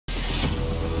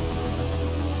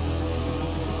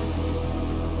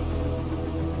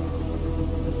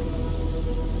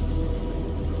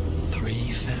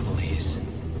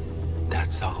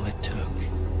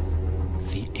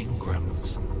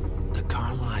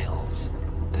Stuyvesants.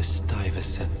 The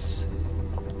Stuyvesants.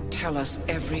 Tell us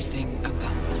everything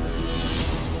about them.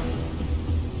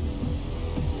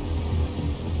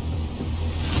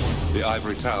 The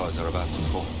ivory towers are about to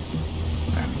fall.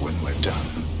 And when we're done...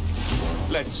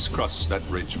 Let's cross that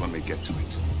bridge when we get to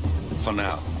it. For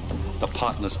now, the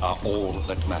partners are all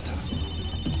that matter.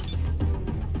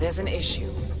 There's an issue.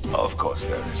 Of course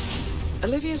there is.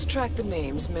 Olivia's tracked the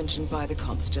names mentioned by the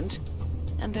Constant,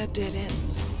 and they're dead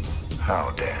ends.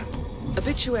 How dead?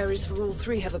 Obituaries for all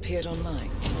three have appeared online.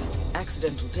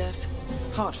 Accidental death,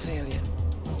 heart failure,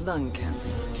 lung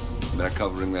cancer. They're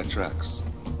covering their tracks.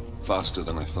 Faster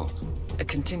than I thought. A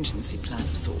contingency plan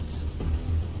of sorts.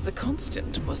 The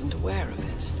Constant wasn't aware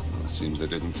of it. Seems they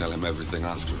didn't tell him everything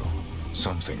after all.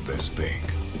 Something this big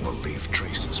will leave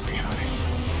traces behind.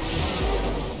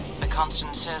 The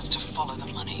Constant says to follow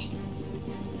the money.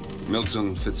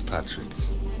 Milton Fitzpatrick.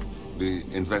 The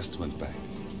investment bank.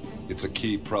 It's a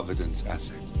key Providence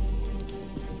asset.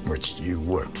 Which you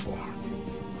worked for.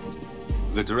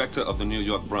 The director of the New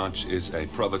York branch is a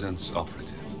Providence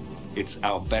operative. It's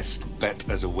our best bet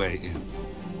as a way in.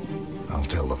 I'll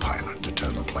tell the pilot to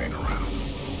turn the plane around.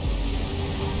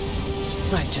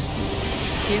 Right, gentlemen.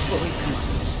 Here's what we've come up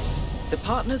with. The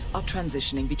partners are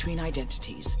transitioning between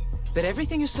identities. But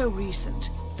everything is so recent,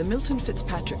 the Milton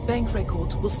Fitzpatrick bank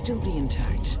records will still be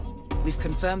intact. We've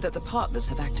confirmed that the partners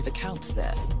have active accounts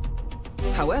there.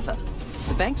 However,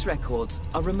 the bank's records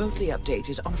are remotely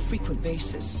updated on a frequent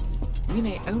basis. We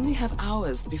may only have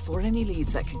hours before any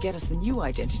leads that could get us the new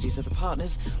identities of the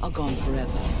partners are gone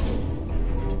forever.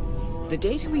 The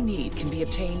data we need can be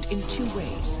obtained in two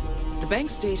ways. The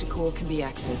bank's data core can be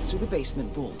accessed through the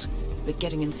basement vault, but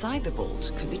getting inside the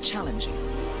vault could be challenging.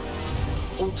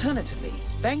 Alternatively,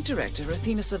 Bank Director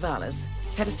Athena Savalas,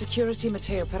 Head of Security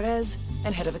Mateo Perez,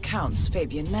 and Head of Accounts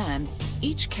Fabian Mann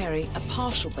each carry a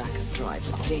partial backup drive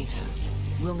with the data.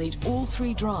 We'll need all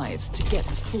three drives to get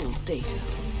the full data.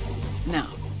 Now,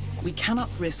 we cannot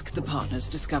risk the partners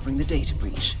discovering the data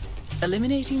breach.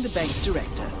 Eliminating the bank's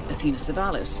director, Athena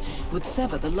Savalas, would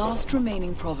sever the last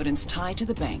remaining Providence tie to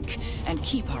the bank and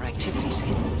keep our activities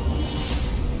hidden.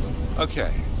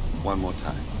 Okay, one more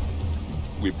time.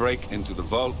 We break into the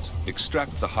vault,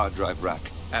 extract the hard drive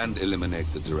rack, and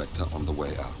eliminate the director on the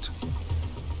way out.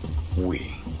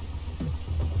 We.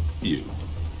 You.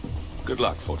 Good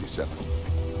luck, 47.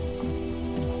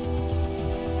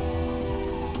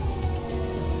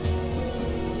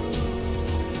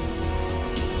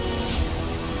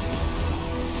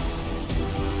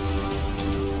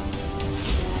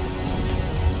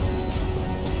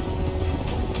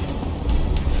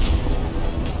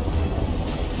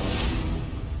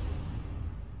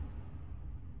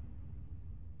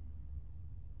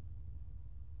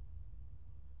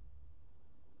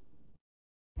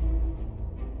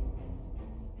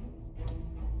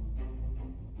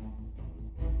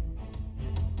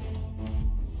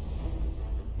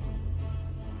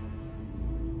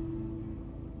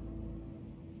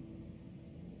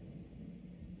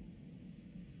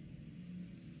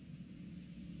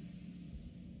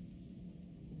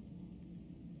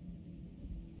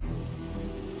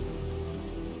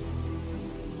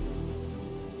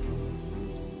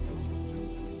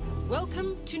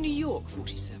 Welcome to New York,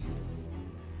 47.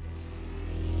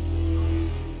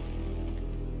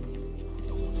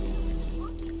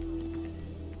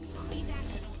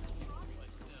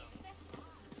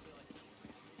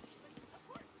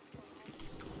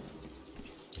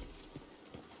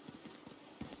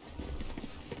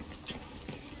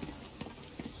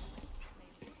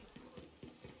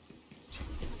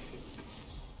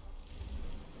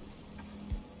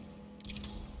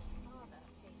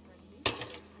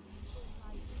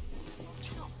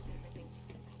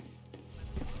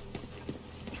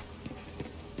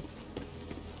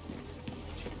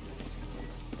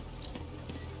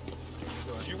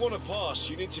 If you want to pass,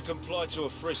 you need to comply to a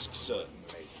frisk, sir.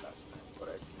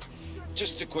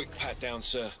 Just a quick pat down,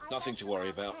 sir. Nothing to worry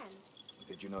about.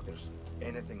 Did you notice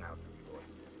anything out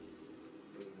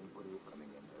of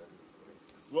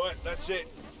you? Right, that's it.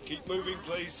 Keep moving,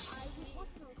 please.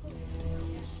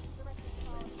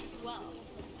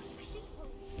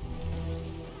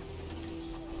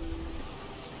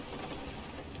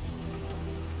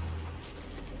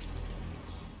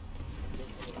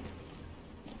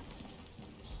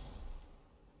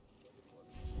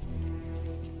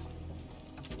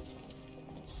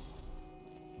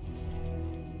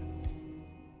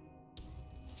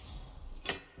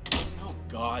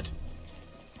 God.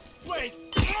 Wait!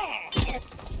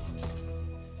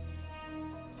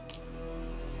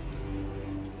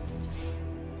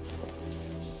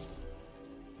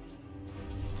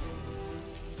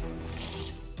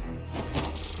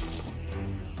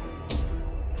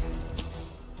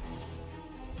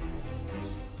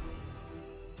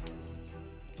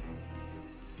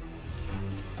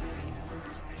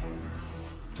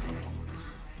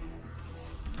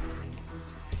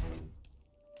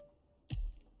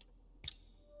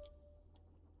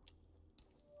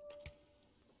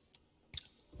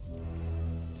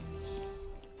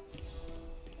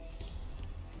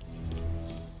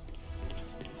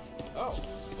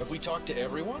 talk to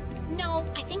everyone? No,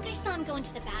 I think I saw him go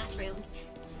into the bathrooms.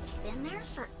 He's been there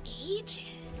for ages.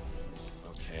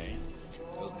 Okay.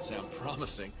 Doesn't sound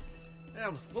promising.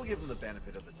 We'll give him the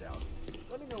benefit of the doubt.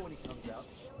 Let me know when he comes out.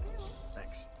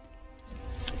 Thanks.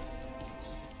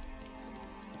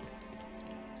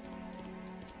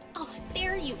 Oh,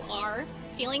 there you are.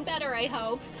 Feeling better, I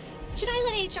hope. Should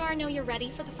I let HR know you're ready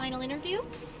for the final interview?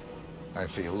 I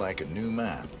feel like a new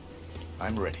man.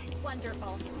 I'm ready.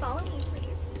 Wonderful. Follow me, please.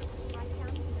 Right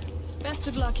down here. Best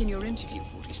of luck in your interview,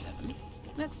 47.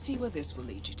 Let's see where this will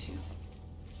lead you to.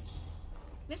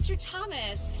 Mr.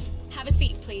 Thomas, have a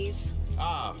seat, please.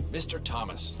 Ah, Mr.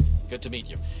 Thomas. Good to meet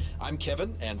you. I'm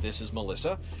Kevin, and this is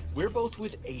Melissa. We're both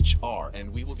with HR,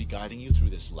 and we will be guiding you through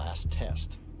this last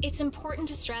test. It's important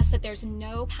to stress that there's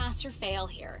no pass or fail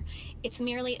here. It's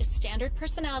merely a standard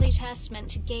personality test meant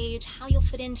to gauge how you'll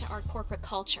fit into our corporate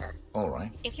culture. All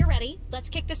right. If you're ready, let's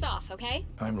kick this off, okay?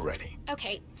 I'm ready.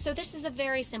 Okay, so this is a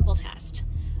very simple test.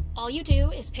 All you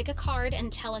do is pick a card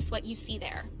and tell us what you see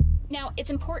there. Now, it's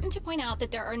important to point out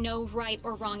that there are no right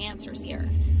or wrong answers here.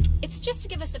 It's just to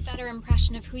give us a better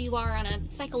impression of who you are on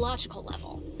a psychological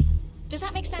level. Does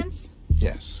that make sense?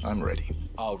 Yes, I'm ready.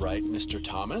 All right, Mr.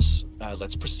 Thomas.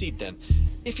 Let's proceed then.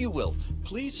 If you will,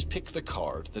 please pick the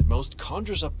card that most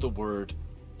conjures up the word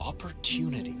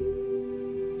opportunity.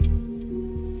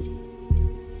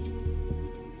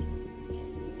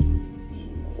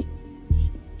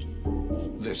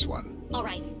 This one. All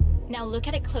right, now look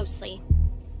at it closely.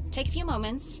 Take a few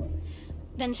moments,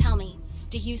 then tell me,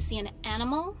 do you see an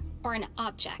animal or an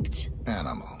object?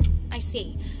 Animal. I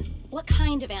see. What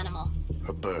kind of animal?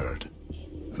 A bird.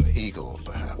 An eagle,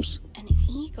 perhaps. An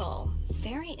eagle.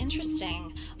 Very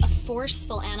interesting. A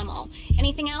forceful animal.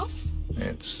 Anything else?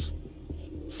 It's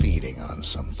feeding on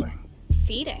something.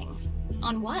 Feeding?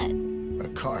 On what? A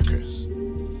carcass.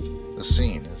 The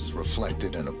scene is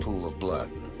reflected in a pool of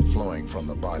blood flowing from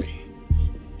the body.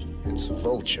 It's a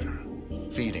vulture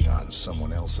feeding on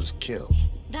someone else's kill.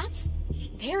 That's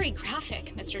very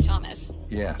graphic, Mr. Thomas.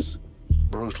 Yes.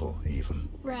 Brutal, even.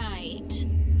 Right.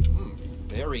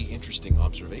 Very interesting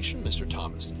observation, Mr.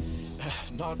 Thomas.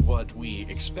 Not what we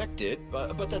expected,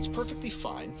 but that's perfectly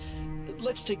fine.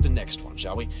 Let's take the next one,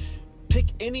 shall we? Pick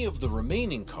any of the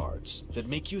remaining cards that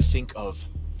make you think of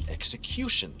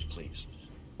execution, please.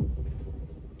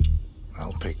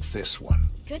 I'll pick this one.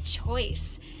 Good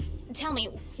choice. Tell me,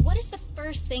 what is the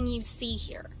first thing you see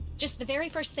here? Just the very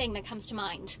first thing that comes to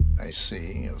mind. I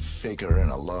see a figure in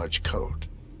a large coat.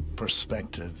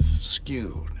 Perspective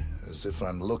skewed, as if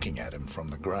I'm looking at him from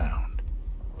the ground.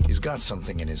 He's got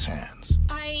something in his hands.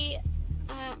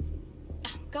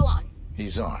 Go on.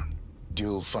 He's armed.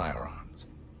 Dual firearms.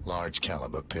 Large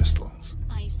caliber pistols.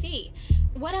 I see.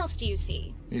 What else do you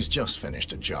see? He's just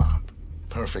finished a job.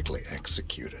 Perfectly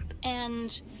executed.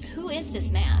 And who is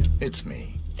this man? It's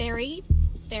me. Very,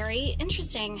 very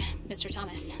interesting, Mr.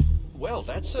 Thomas. Well,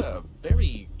 that's a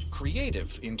very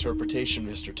creative interpretation,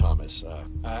 Mr. Thomas.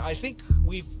 I think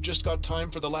we've just got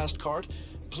time for the last card.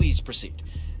 Please proceed.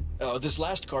 This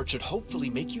last card should hopefully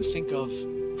make you think of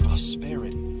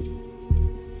prosperity.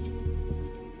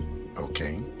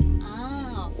 Okay.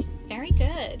 Oh, very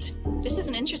good. This is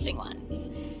an interesting one.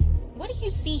 What do you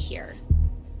see here?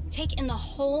 Take in the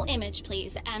whole image,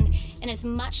 please, and in as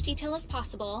much detail as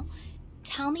possible,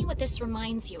 tell me what this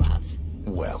reminds you of.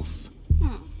 Wealth.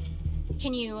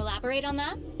 Can you elaborate on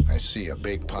that? I see a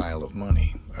big pile of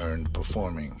money earned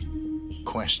performing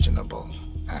questionable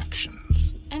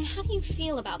actions. And how do you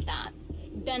feel about that?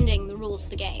 Bending the rules of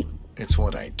the game. It's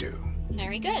what I do.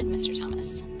 Very good, Mr.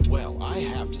 Thomas. Well, I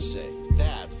have to say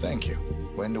that... Thank you.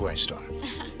 When do I start?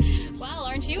 Well,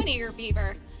 aren't you an eager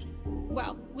beaver?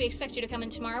 Well, we expect you to come in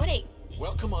tomorrow at 8.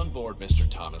 Welcome on board, Mr.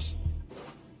 Thomas.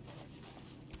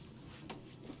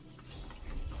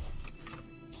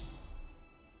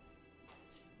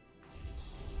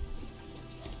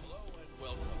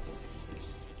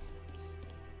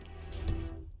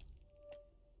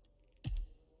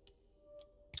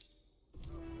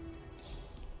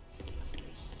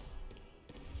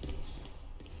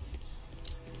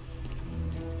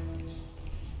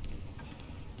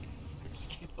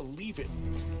 Believe it.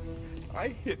 I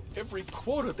hit every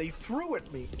quota they threw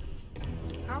at me.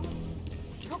 How could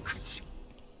you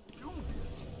do this?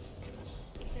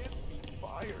 Can't be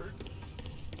fired.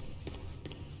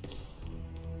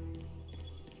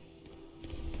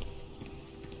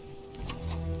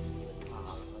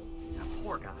 That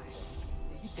poor guy.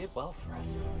 He did well for us.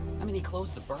 I mean, he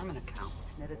closed the Berman account,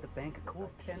 which netted the bank a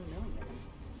cool $10 million.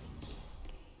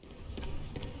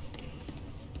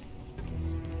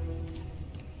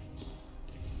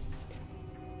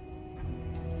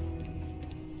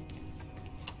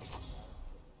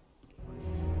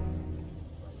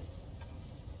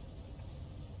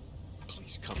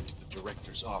 He's come to the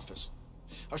director's office.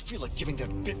 I feel like giving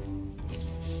that bit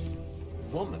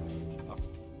woman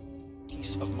a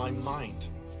piece of my mind.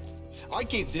 I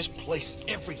gave this place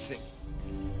everything.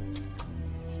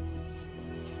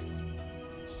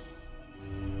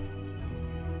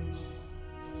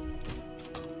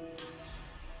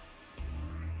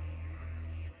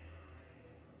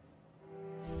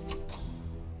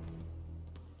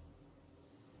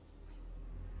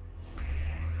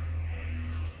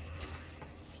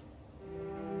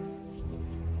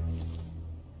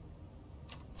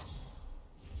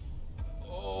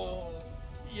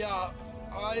 Yeah,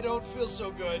 I don't feel so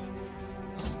good.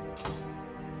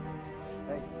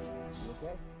 Hey, you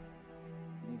okay?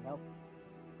 You need help?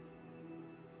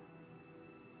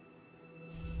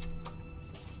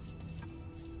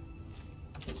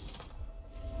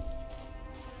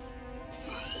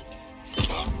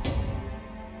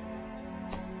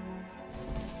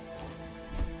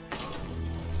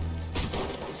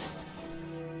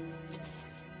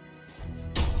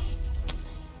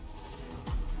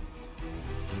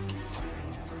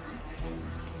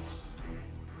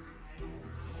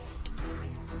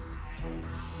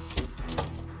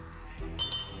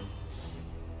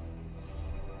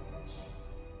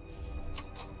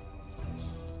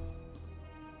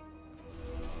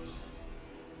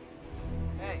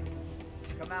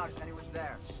 Come out if anyone's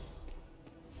there.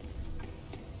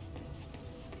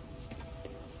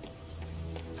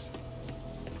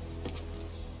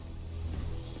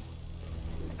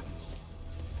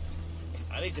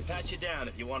 I need to pat you down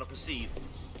if you want to proceed.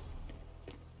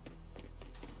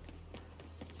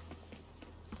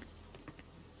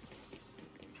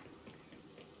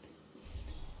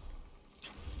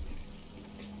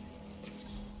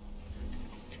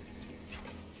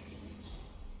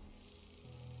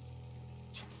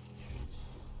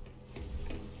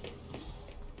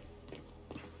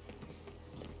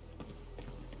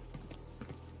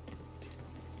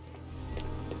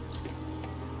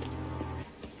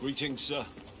 Greetings, sir.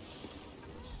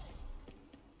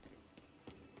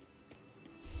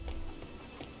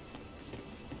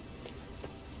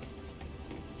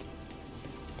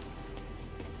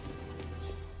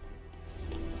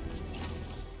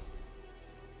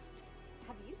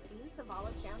 Have you seen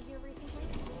Savalas down here recently?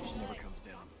 She never comes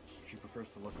down. She prefers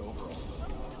to look over all of us.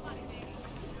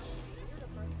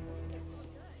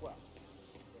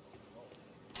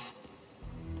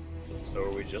 So are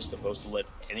we just supposed to let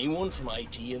anyone from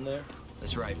IT in there?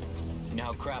 That's right. You know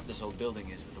how crap this whole building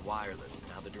is with the wireless,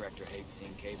 and how the director hates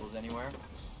seeing cables anywhere?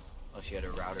 Well, she had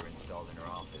a router installed in her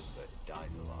office, but it dies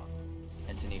a lot.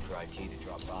 Hence the need for IT to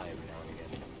drop by every now and again.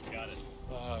 Got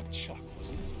it. Chuck,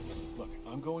 wasn't it? Look,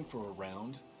 I'm going for a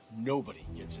round. Nobody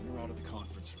gets in or out of the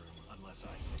conference room unless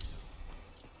I say so.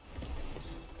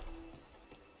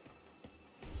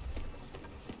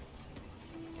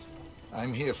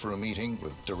 I'm here for a meeting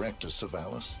with Director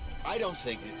Savalas. I don't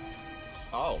think it...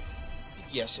 Oh,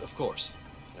 yes, of course.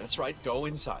 That's right, go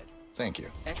inside. Thank you.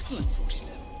 Excellent,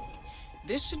 47.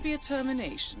 This should be a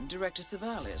termination Director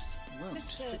Savalas won't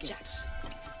Mr. forget. Jackson,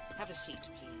 have a seat,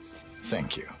 please.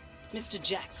 Thank you. Mr.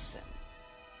 Jackson,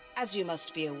 as you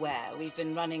must be aware, we've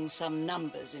been running some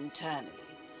numbers internally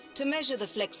to measure the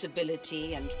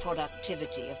flexibility and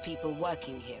productivity of people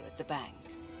working here at the bank.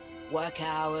 Work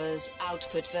hours,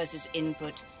 output versus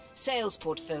input, sales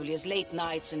portfolios, late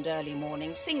nights and early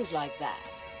mornings, things like that.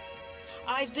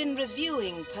 I've been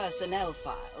reviewing personnel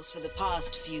files for the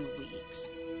past few weeks,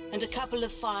 and a couple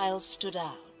of files stood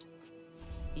out.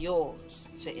 Yours,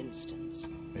 for instance.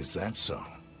 Is that so?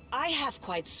 I have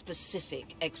quite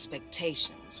specific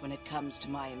expectations when it comes to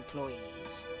my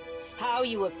employees. How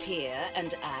you appear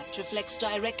and act reflects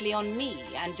directly on me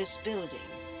and this building.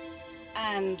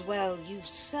 And, well, you've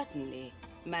certainly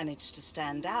managed to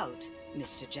stand out,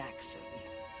 Mr. Jackson.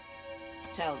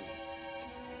 Tell me,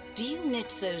 do you knit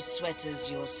those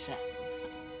sweaters yourself?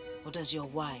 Or does your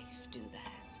wife do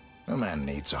that? A man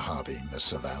needs a hobby,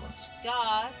 Miss Savalas.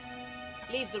 Guard,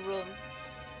 leave the room.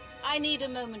 I need a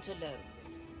moment alone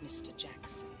with Mr.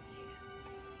 Jackson here.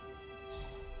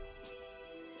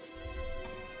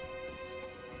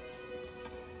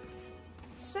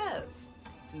 So,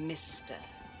 Mr.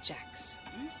 Jackson,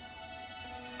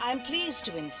 I'm pleased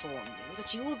to inform you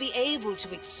that you will be able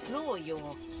to explore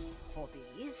your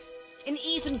hobbies in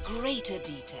even greater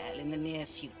detail in the near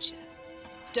future.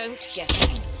 Don't get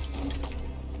me.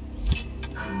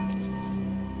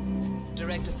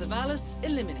 Director Savalas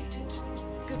eliminated.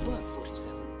 Good work,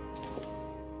 47.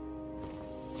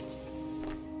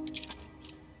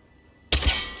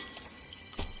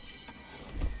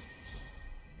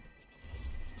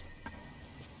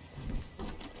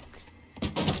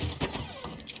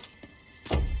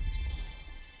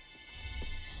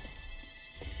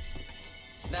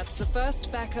 The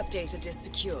first backup data disk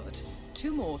secured.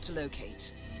 2 more to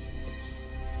locate.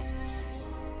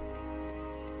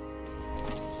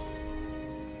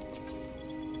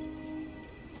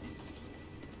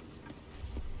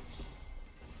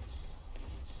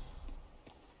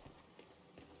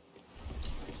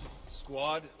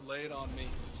 Squad, lay it on me.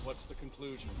 What's the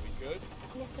conclusion? We good?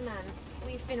 Mr. Mann,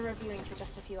 we've been reviewing for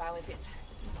just a few hours. It's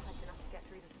not quite enough to get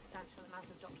through the substantial amount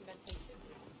of documentation.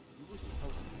 You were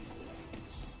supposed to.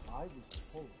 I was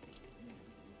supposed to.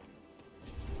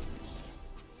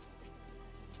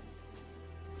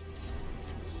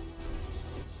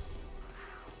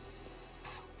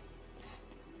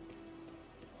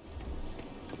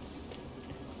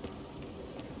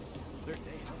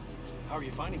 How are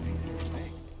you finding things here in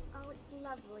May? Oh, it's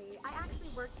lovely. I actually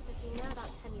worked at the casino about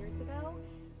 10 years ago.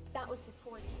 That was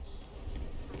before the...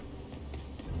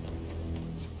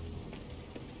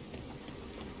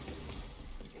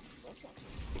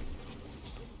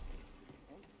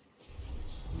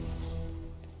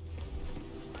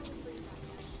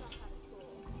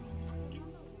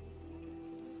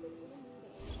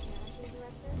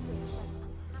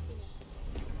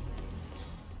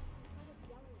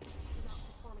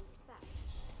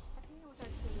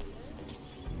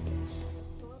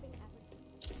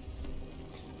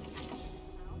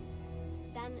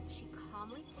 Then she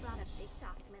calmly pulled out a big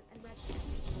document and read it.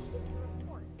 It's a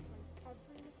report against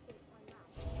every mistake on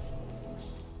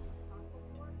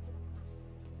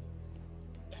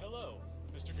Hello,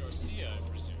 Mr. Garcia, I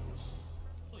presume.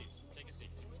 Please, take a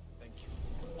seat. Thank you.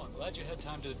 Well, I'm glad you had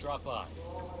time to drop by.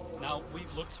 Now,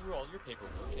 we've looked through all your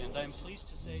paperwork, and I'm pleased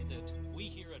to say that we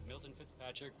here at Milton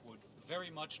Fitzpatrick would very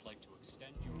much like to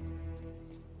extend your grant.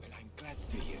 Well, I'm glad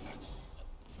to hear that.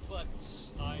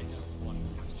 But I have one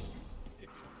question.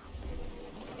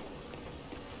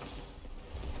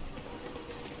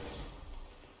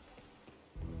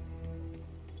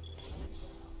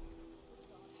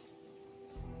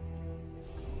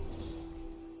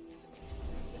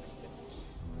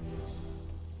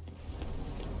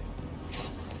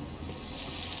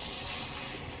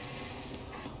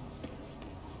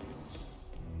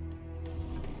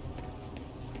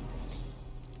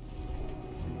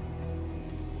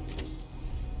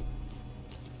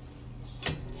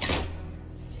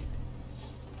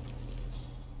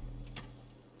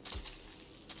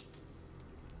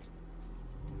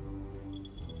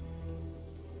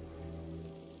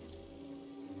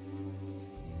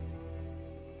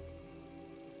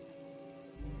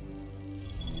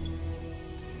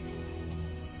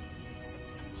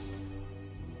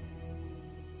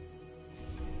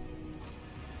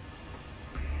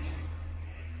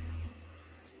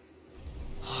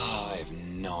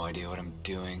 No idea what I'm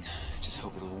doing. Just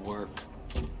hope it'll work.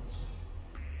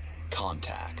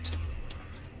 Contact.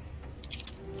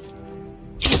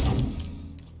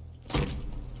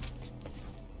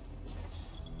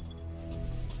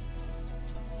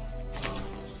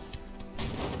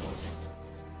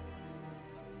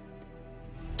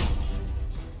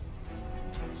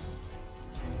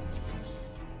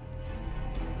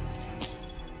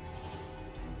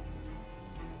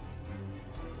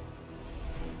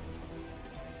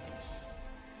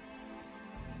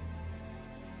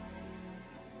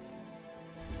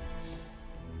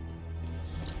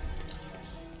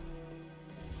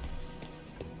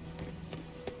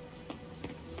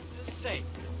 Say,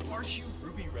 aren't you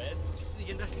Ruby Red,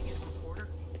 the investigative reporter?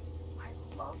 I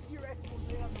love your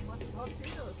expose on the money talk data,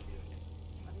 dude.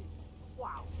 I mean,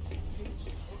 wow.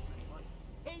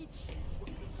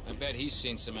 I bet he's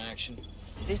seen some action.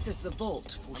 This is the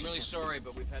vault, 47. I'm really sorry,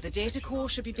 but we've had The data core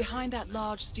should be behind that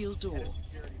large steel door.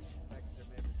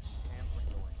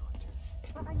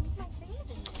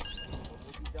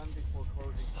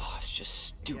 Oh, it's just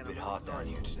stupid hot down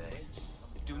here today.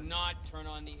 Do not turn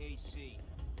on the AC.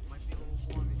 Might be a little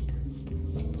warm in here.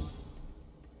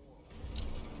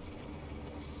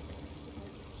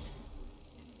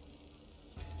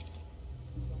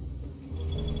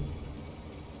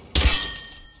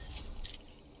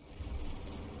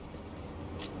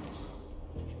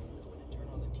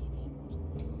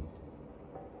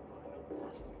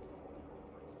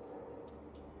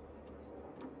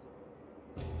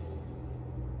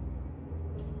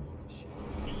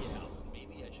 Yeah,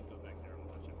 maybe I should go back there and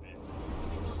watch a bit.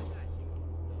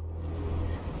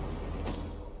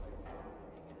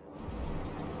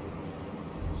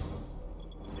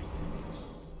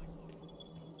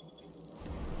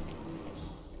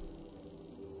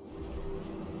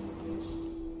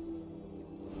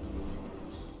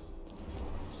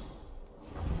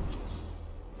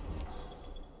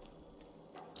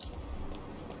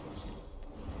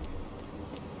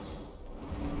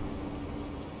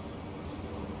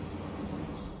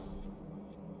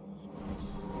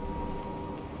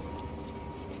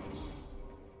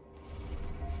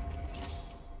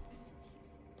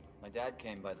 dad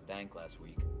came by the bank last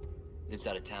week. Lives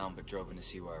out of town, but drove in to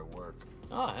see where I work.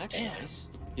 Oh, that's nice.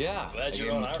 Yeah, Glad I gave you're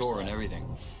him on a our tour side. and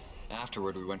everything.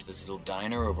 Afterward, we went to this little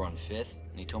diner over on 5th,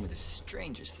 and he told me the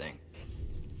strangest thing.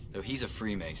 Though he's a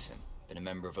Freemason, been a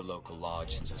member of a local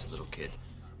lodge since I was a little kid.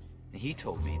 And he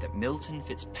told me that Milton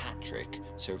Fitzpatrick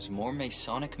serves more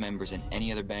Masonic members than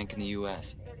any other bank in the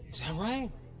U.S. Is that right?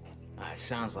 It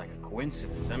sounds like a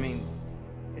coincidence. I mean,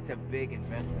 it's a big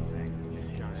investment bank.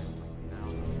 Just shy of like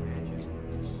 1,000 branches.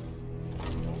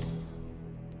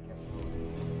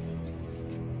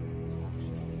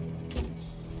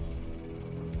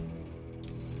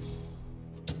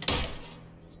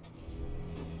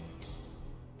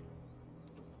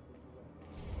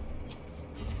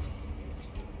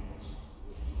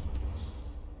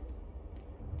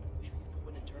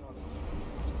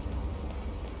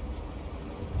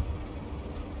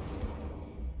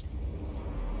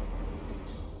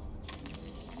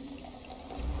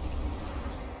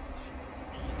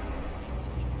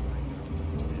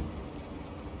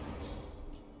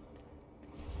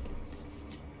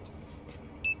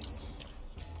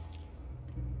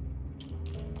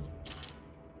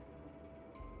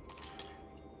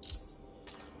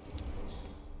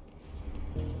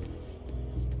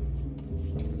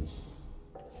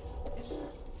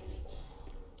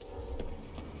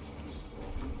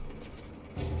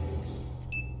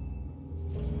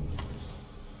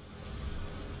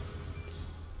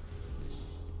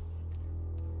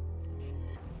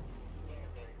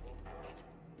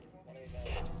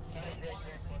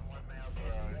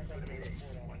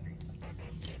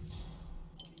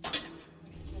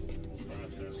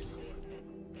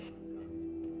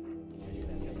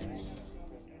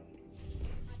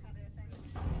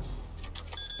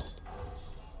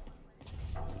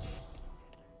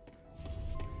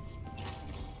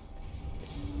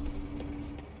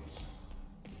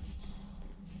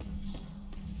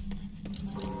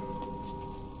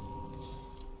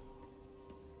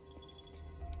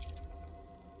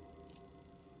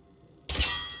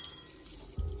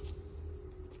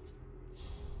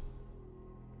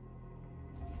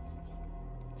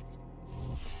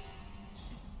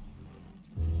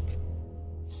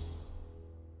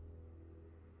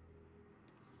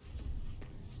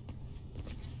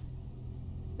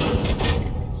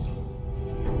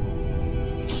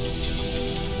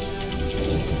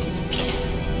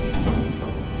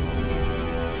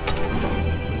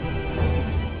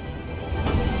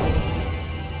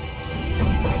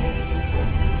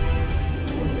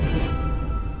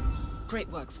 Great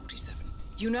work, 47.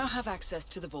 You now have access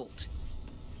to the vault.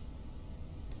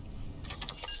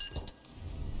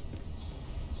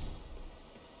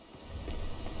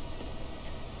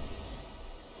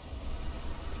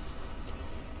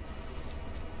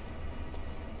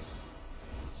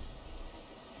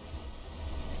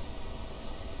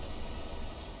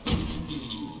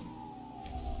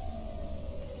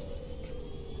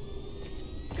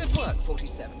 Good work,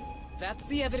 47. That's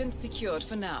the evidence secured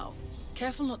for now.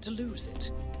 Careful not to lose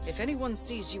it. If anyone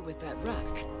sees you with that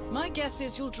rack, my guess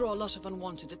is you'll draw a lot of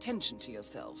unwanted attention to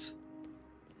yourself.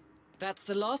 That's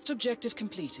the last objective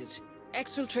completed.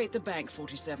 Exfiltrate the bank,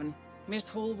 47. Miss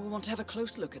Hall will want to have a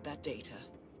close look at that data.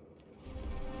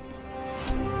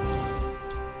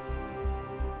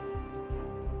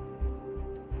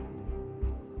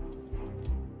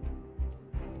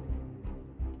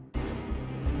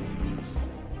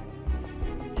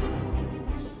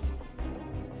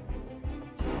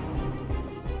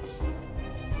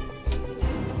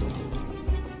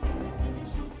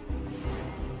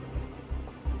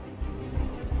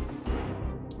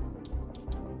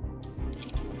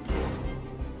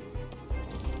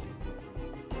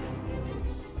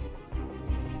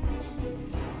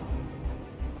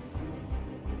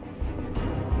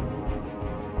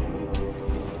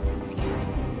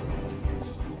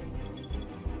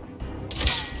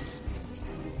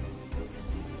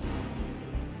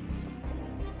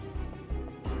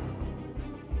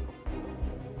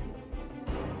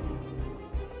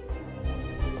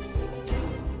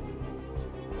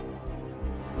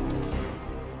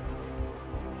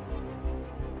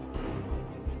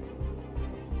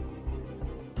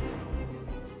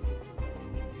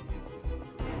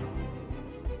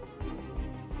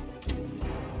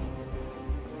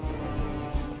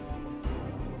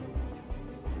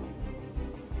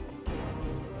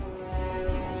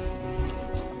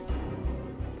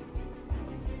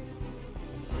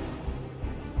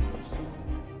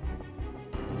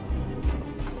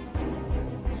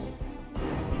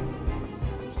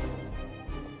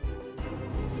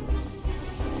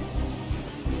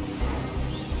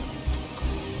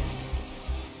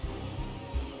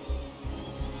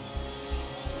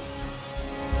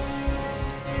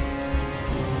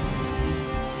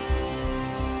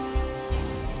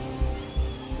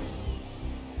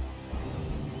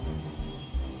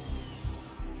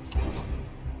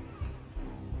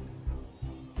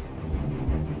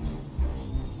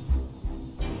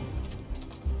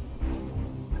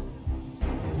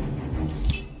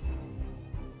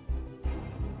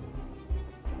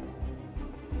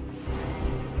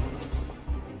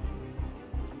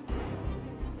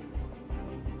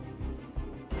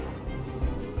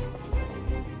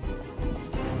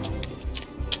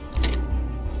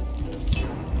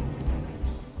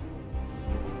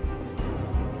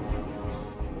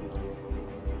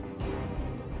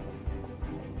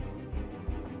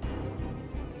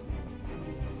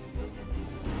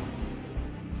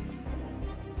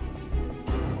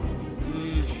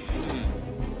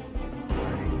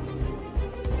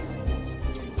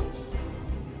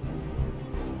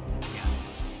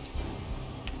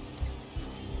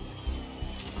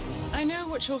 I know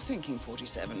what you're thinking,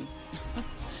 47.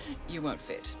 You won't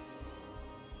fit.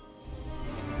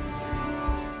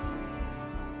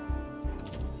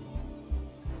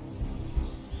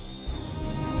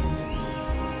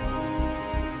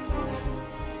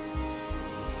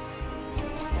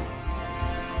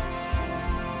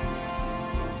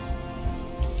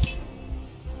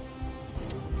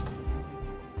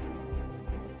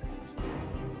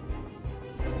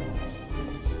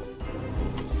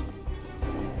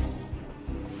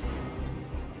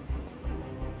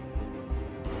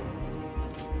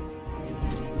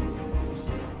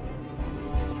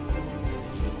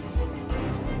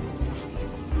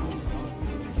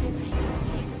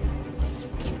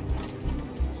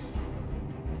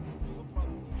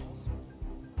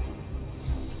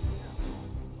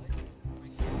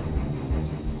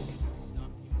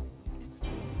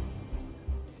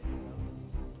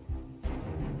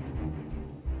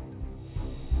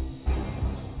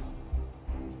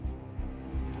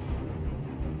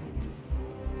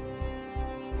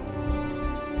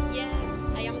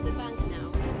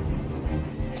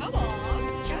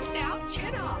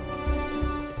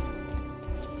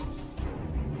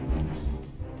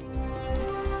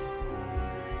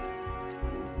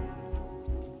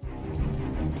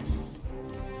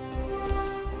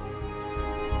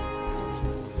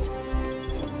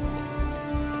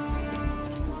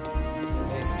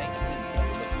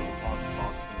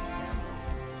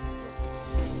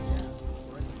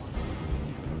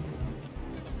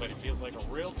 Like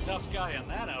a real tough guy in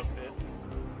that outfit.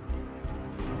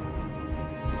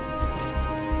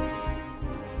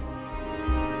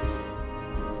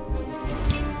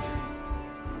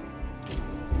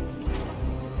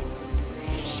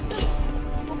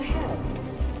 What the hell?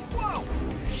 Whoa!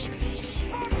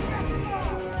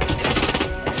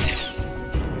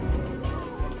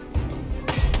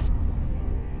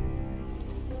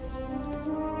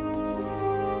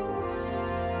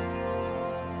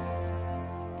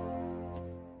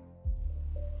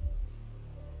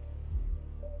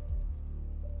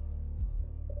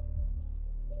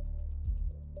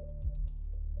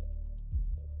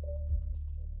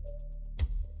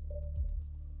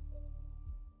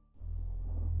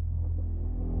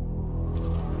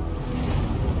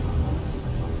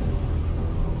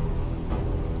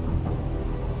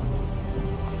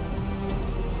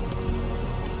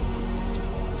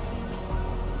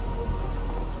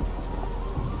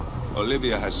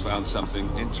 Olivia has found something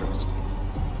interesting.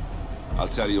 I'll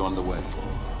tell you on the way.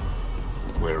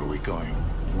 Where are we going?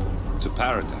 To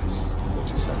paradise,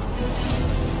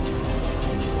 47.